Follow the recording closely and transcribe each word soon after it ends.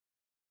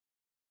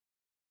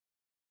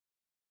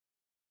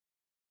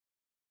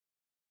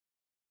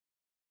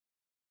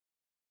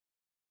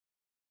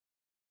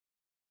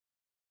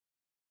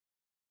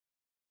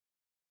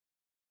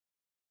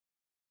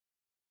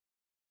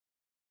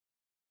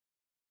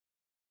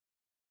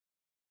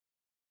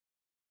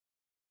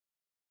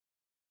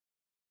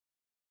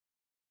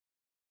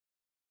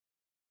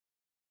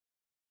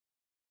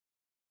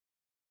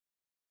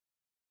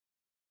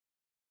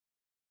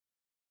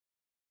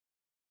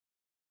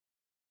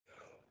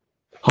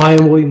Hi,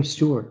 I'm William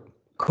Stewart,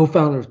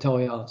 co-founder of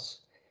Teleos.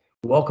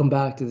 Welcome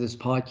back to this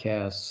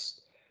podcast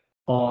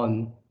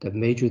on the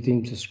major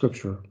themes of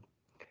Scripture.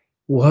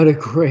 What a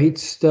great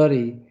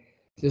study.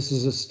 This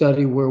is a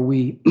study where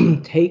we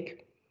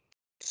take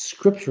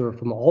Scripture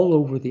from all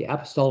over the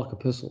apostolic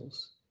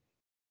epistles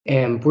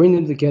and bring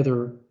them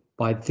together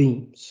by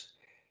themes.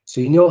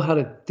 So you know how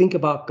to think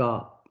about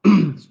God,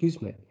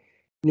 excuse me.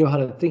 You know how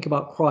to think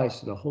about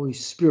Christ and the Holy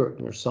Spirit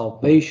and your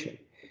salvation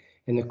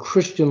and the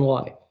Christian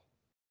life.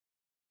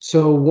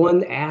 So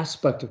one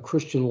aspect of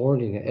Christian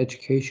learning and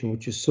education,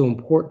 which is so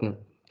important,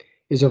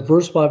 is a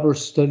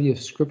verse-by-verse study of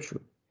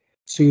Scripture,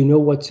 so you know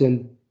what's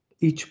in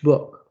each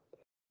book.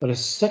 But a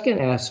second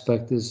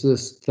aspect is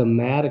this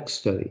thematic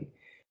study,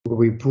 where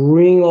we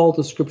bring all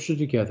the Scripture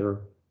together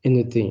in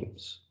the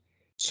themes.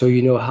 So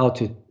you know how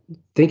to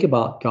think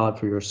about God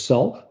for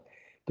yourself,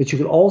 but you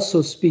can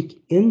also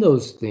speak in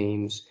those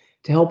themes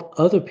to help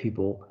other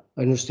people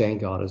understand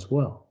God as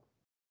well.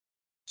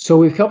 So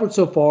we've covered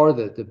so far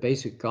the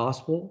basic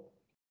gospel.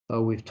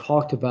 We've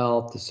talked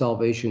about the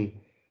salvation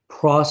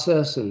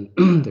process and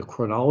the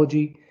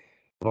chronology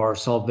of our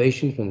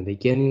salvation from the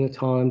beginning of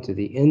time to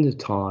the end of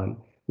time.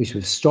 We should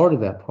have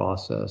started that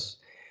process.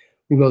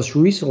 We most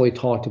recently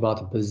talked about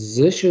the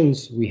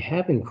positions we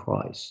have in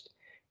Christ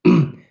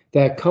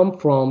that come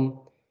from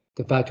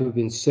the fact that we've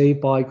been saved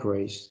by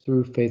grace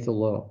through faith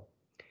alone.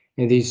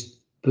 And these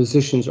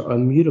positions are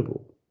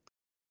immutable.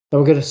 Now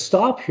we're going to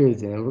stop here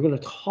then. We're going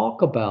to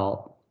talk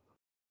about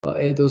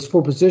those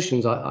four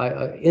positions.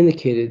 I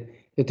indicated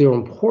that they're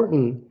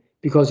important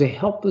because they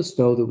help us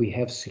know that we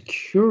have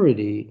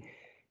security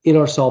in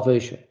our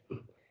salvation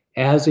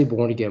as a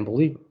born again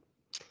believer.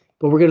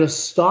 But we're going to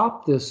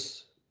stop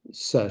this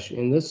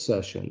session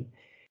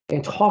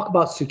and talk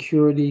about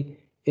security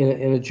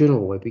in a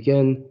general way.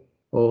 Begin,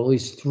 well, at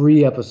least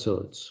 3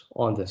 episodes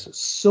on this. It's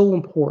so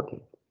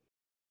important.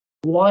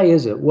 Why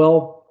is it?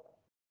 Well,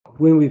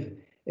 when we've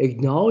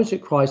acknowledged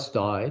that Christ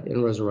died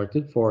and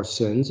resurrected for our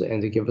sins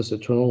and to give us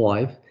eternal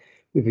life,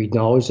 we've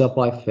acknowledged that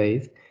by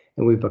faith,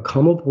 and we've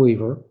become a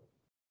believer,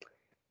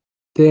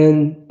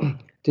 then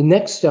the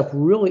next step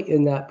really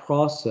in that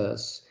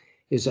process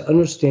is to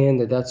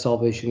understand that that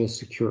salvation is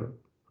secure.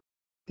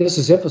 This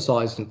is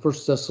emphasized in 1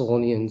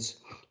 Thessalonians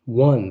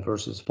 1,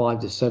 verses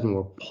 5 to 7,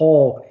 where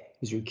Paul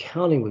is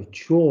recounting with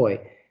joy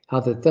how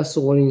the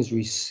Thessalonians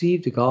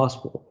received the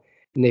gospel,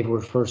 and they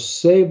were first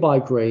saved by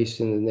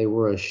grace, and then they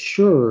were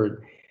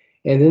assured,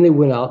 and then they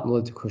went out and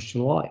lived a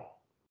Christian life.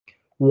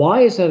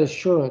 Why is that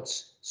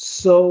assurance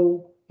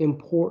so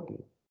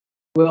important?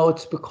 Well,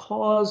 it's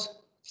because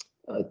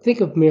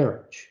think of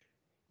marriage.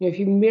 If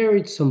you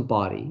married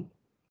somebody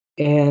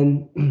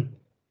and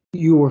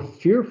you were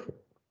fearful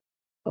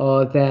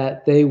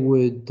that they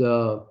would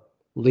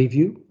leave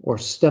you or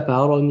step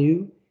out on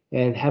you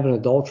and have an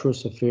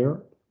adulterous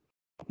affair,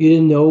 you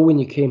didn't know when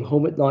you came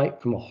home at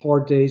night from a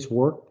hard day's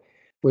work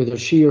whether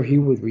she or he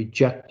would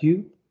reject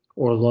you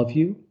or love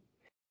you.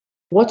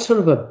 What sort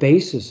of a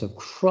basis of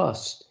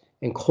trust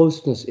and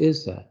closeness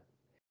is that?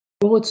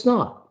 Well, it's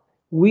not.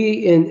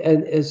 We,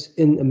 as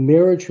in a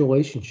marriage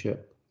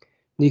relationship,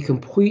 need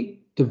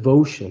complete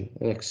devotion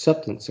and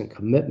acceptance and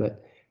commitment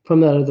from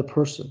that other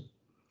person.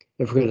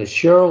 If we're going to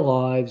share our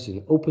lives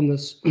in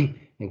openness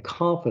and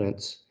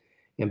confidence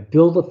and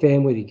build a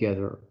family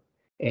together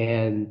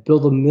and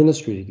build a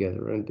ministry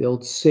together and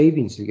build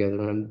savings together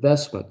and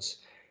investments,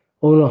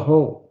 own a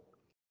home,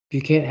 if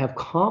you can't have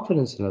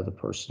confidence in another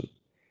person,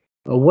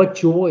 what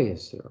joy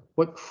is there?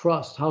 What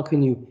trust? How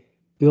can you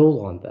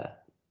build on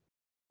that?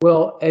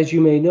 Well, as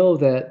you may know,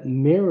 that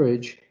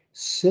marriage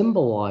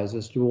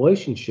symbolizes the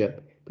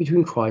relationship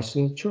between Christ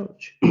and the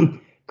church.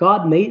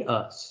 God made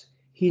us.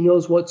 He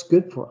knows what's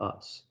good for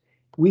us.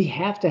 We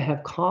have to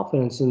have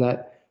confidence in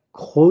that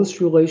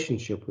close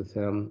relationship with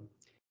him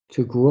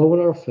to grow in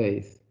our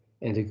faith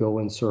and to go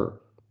and serve.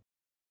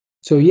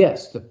 So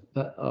yes,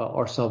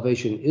 our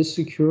salvation is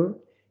secure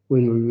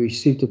when we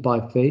received it by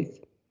faith.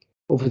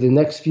 Over the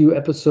next few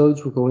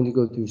episodes, we're going to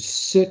go through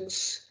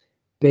 6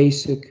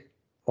 basic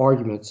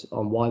arguments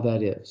on why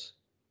that is.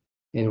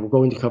 And we're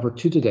going to cover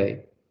 2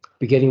 today,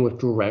 beginning with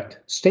direct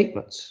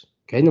statements.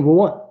 Okay, number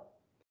 1.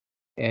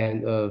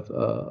 And of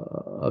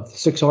the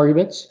 6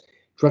 arguments,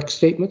 direct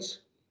statements,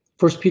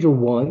 1 Peter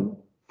 1,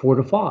 4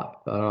 to 5.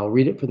 I'll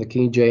read it from the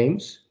King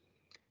James,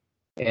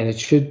 and it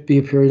should be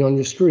appearing on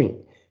your screen.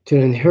 To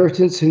an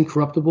inheritance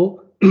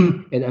incorruptible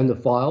and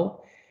undefiled,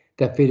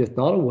 that fadeth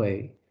not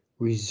away,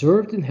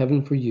 reserved in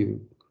heaven for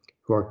you,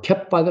 who are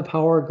kept by the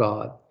power of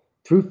God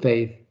through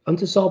faith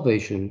unto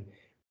salvation,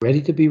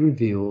 ready to be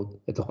revealed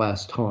at the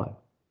last time.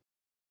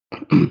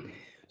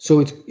 So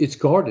it's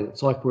guarded.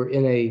 It's like we're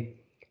in a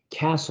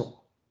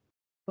castle.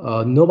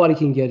 Nobody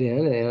can get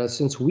in, and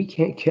since we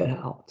can't get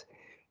out,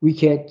 we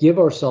can't give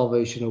our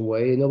salvation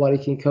away, and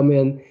nobody can come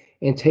in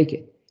and take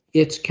it.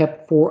 It's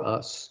kept for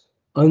us,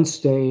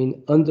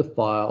 unstained,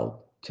 undefiled,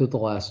 till the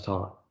last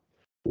time.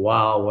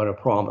 Wow, what a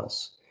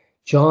promise.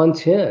 John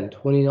 10,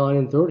 29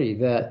 and 30,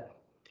 that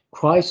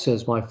Christ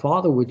says, my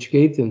Father which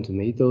gave them to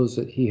me, those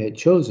that he had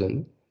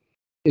chosen,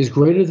 is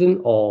greater than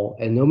all,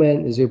 and no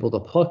man is able to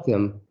pluck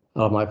them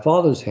out of my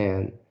Father's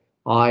hand.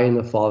 I and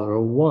the Father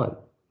are one.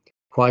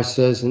 Christ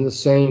says in the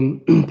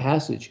same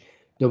passage,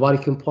 nobody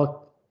can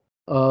pluck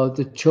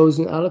the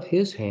chosen out of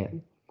his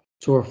hand.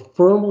 So we're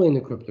firmly in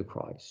the grip of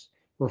Christ.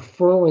 We're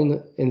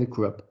firmly in the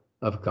grip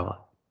of God.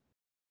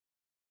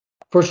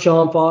 1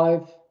 John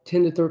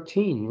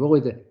 5:10-13, really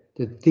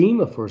the theme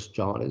of 1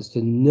 John is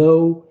to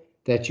know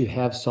that you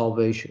have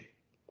salvation.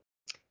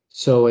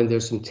 So, and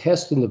there's some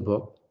tests in the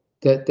book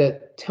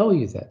that tell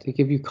you that, to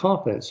give you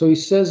confidence. So he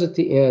says at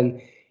the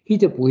end, he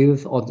that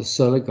believeth on the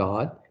Son of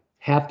God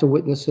hath to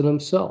witness in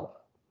himself.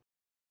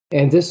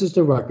 And this is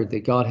the record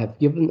that God hath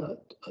given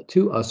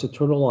to us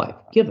eternal life.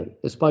 Given,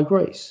 it's by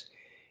grace.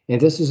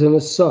 And this is in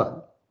his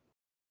Son.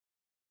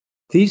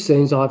 These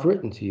things I've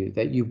written to you,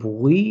 that you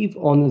believe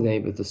on the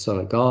name of the Son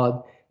of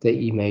God, that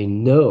ye may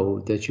know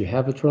that you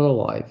have eternal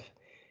life,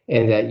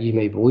 and that ye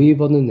may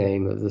believe on the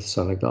name of the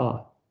Son of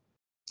God.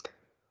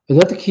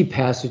 Another key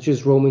passage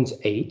is Romans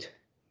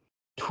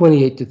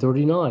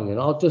 8:28-39, and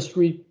I'll just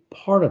read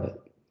part of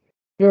it.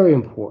 Very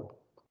important.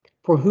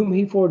 For whom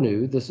he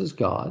foreknew, this is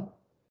God,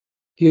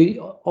 he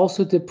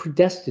also did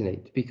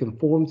predestinate to be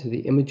conformed to the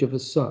image of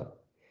his Son,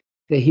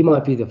 that he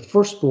might be the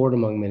firstborn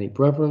among many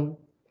brethren.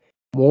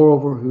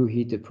 Moreover, who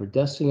he did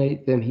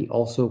predestinate, them he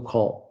also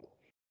called.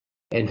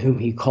 And whom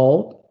he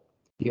called,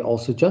 he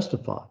also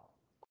justified.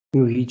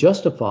 Whom he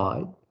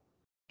justified,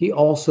 he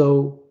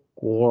also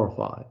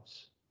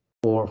glorifies.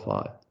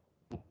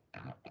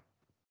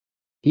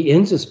 He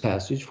ends this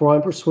passage, for I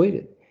am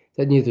persuaded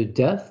that neither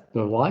death,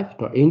 nor life,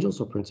 nor angels,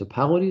 nor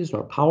principalities,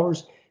 nor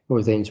powers,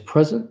 nor things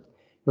present,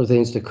 nor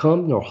things to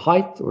come, nor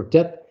height, or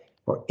depth,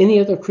 or any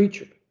other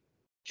creature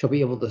shall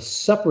be able to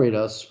separate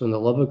us from the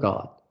love of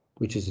God,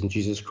 which is in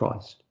Jesus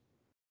Christ.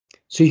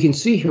 So you can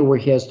see here where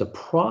he has the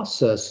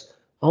process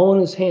all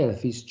in his hand.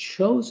 If he's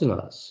chosen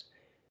us,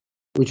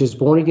 which is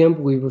born again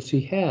believers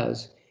he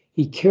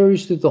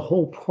carries through the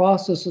whole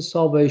process of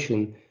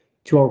salvation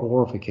to our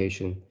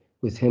glorification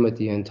with him at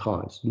the end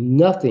times.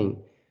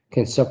 Nothing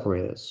can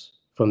separate us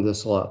from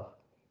this love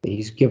that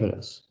he's given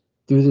us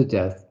through the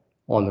death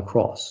on the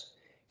cross.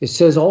 It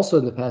says also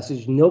in the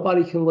passage,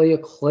 nobody can lay a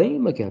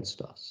claim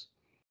against us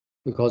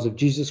because of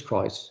Jesus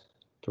Christ,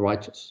 the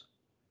righteous.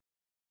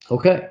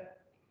 Okay,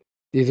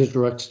 these are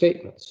direct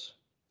statements.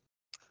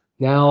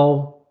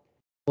 Now,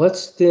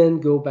 let's then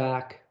go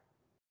back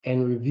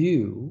and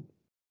review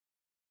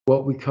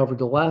what we covered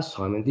the last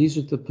time. And these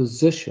are the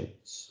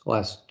positions,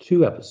 last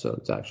two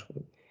episodes,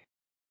 actually.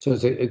 So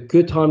it's a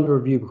good time to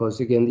review because,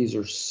 again, these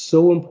are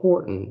so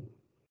important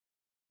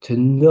to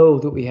know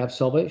that we have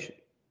salvation.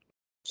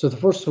 So the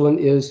first one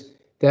is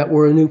that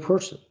we're a new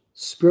person,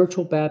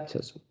 spiritual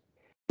baptism,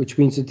 which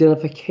means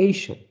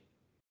identification,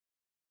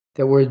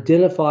 that we're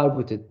identified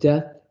with the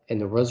death and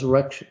the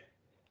resurrection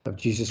of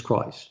Jesus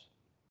Christ.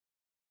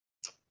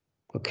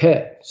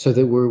 Okay, so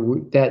that we're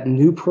that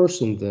new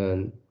person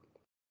then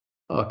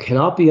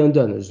cannot be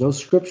undone. There's no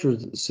scripture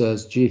that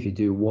says, gee, if you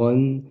do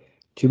one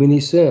too many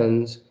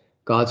sins,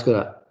 God's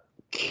going to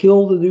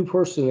kill the new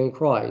person in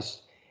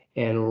Christ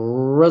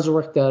and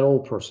resurrect that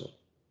old person.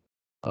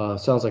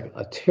 Sounds like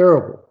a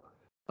terrible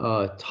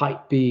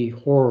type B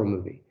horror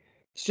movie.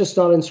 It's just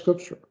not in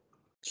scripture.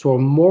 So we're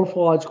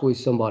morphologically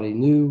somebody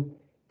new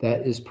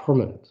that is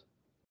permanent.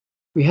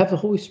 We have the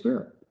Holy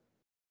Spirit.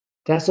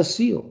 That's a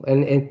seal.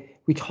 And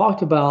we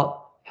talked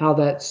about how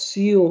that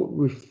seal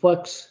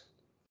reflects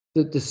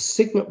the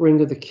signet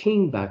ring of the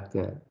king back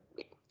then.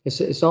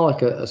 It's not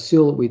like a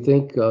seal that we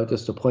think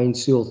just a plain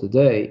seal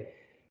today,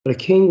 but a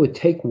king would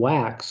take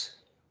wax,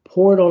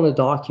 pour it on a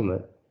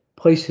document,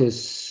 place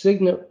his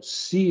signet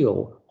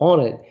seal on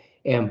it,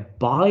 and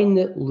bind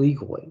it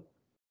legally.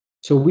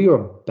 So we are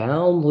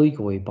bound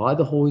legally by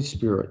the Holy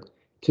Spirit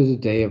to the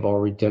day of our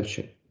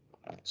redemption.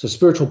 So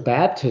spiritual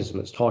baptism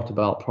is talked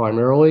about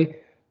primarily,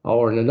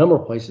 or in a number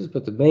of places,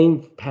 but the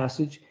main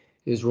passage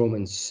is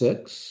Romans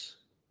 6,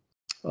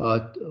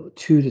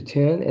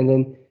 2-10, and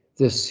then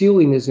the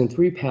sealing is in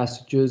three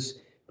passages,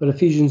 but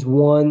Ephesians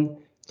 1,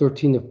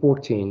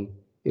 13-14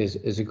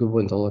 is a good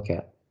one to look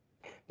at.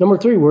 Number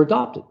 3, we're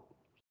adopted.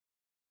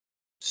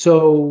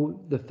 So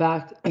the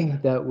fact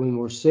that when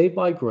we're saved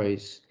by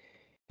grace,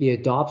 he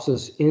adopts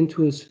us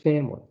into his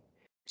family.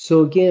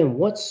 So again,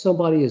 once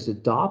somebody is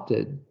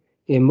adopted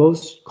in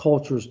most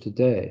cultures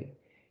today,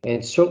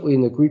 and certainly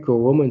in the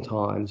Greco-Roman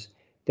times,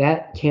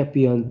 that can't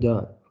be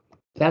undone.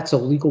 That's a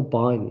legal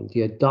binding.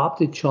 The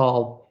adopted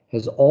child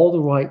has all the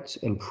rights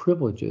and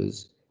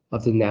privileges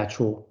of the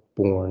natural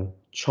born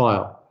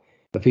child.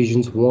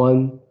 Ephesians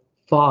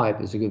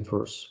 1:5 is a good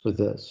verse for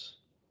this.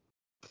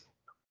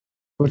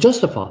 We're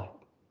justified.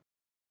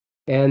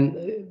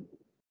 And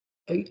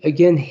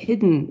again,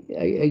 hidden,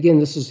 again,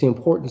 this is the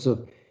importance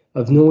of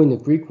knowing the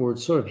Greek word,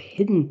 sort of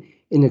hidden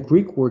in the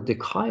Greek word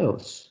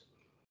dikaios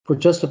for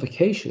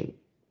justification,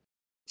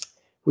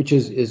 which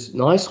is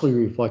nicely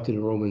reflected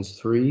in Romans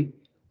 3,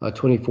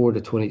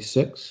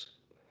 24-26,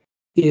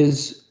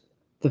 is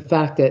the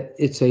fact that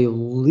it's a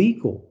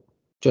legal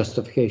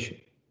justification.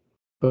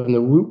 From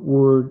the root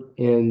word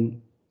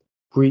in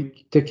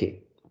Greek,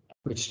 dike,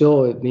 which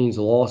still it means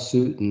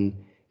lawsuit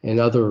and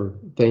other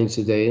things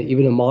today,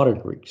 even in modern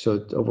Greek.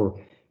 So over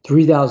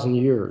 3,000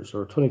 years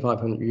or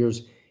 2,500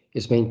 years,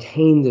 it's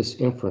maintained this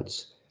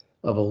inference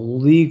of a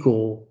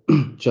legal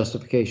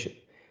justification.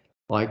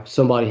 Like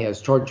somebody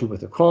has charged you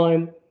with a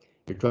crime,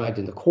 you're dragged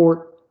into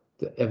court,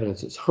 the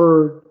evidence is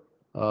heard,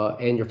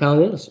 and you're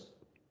found innocent.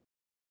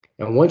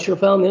 And once you're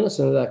found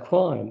innocent of that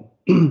crime,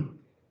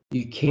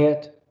 you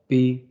can't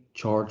be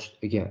charged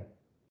again.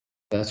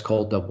 That's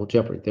called double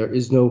jeopardy. There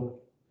is no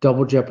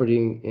double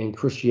jeopardy in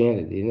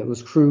Christianity, and it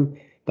was true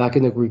back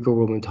in the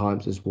Greco-Roman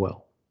times as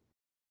well.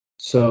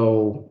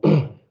 So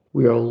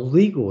we are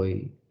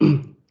legally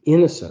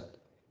innocent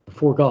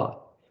before God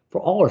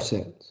for all our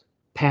sins,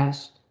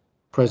 past,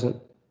 present,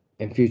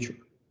 and future.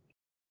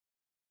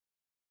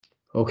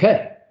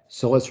 Okay,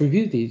 so let's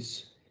review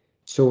these.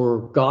 So we're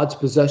God's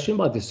possession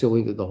by the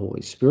sealing of the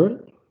Holy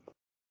Spirit.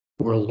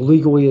 We're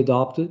legally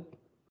adopted.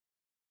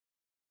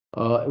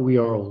 We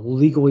are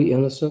legally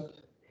innocent.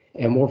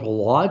 And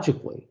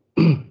morphologically,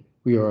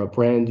 we are a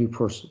brand new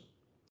person.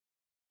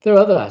 There are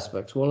other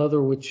aspects. One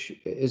other which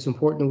is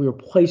important, we are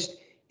placed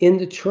in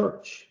the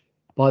church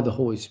by the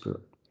Holy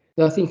Spirit.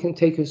 Nothing can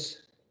take us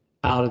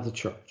out of the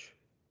church.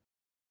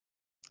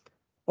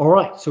 All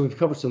right, so we've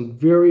covered some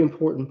very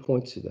important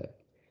points today.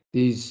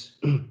 These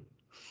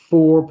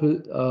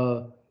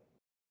 4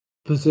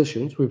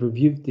 positions, we've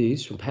reviewed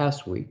these from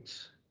past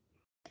weeks,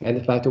 and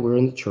the fact that we're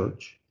in the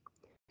church,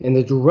 and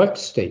the direct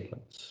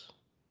statements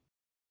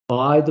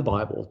by the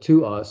Bible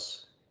to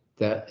us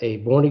that a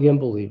born-again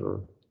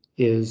believer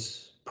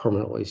is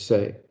permanently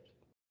saved.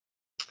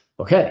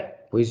 Okay,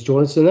 please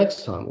join us the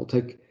next time. We'll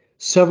take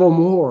several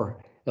more,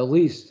 at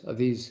least, of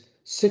these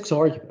 6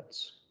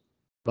 arguments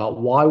about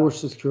why we're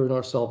secure in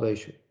our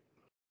salvation.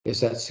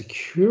 It's that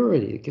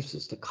security that gives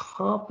us the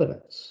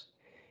confidence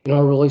in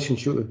our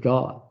relationship with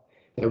God,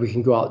 that we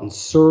can go out and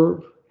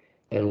serve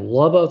and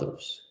love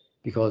others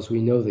because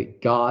we know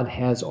that God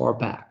has our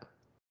back.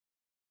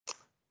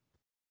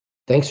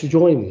 Thanks for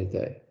joining me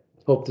today.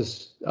 Hope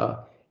this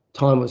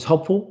time was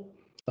helpful.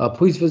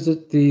 Please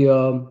visit the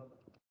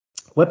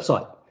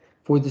website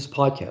for this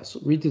podcast.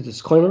 Read the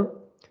disclaimer.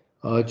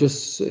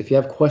 Just if you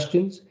have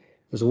questions,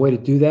 there's a way to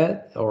do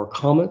that, or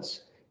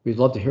comments. We'd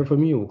love to hear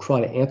from you. We'll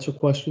try to answer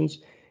questions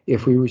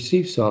if we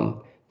receive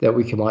some that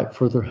we might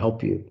further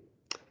help you.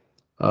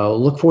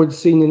 Look forward to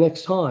seeing you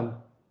next time.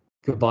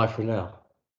 Goodbye for now.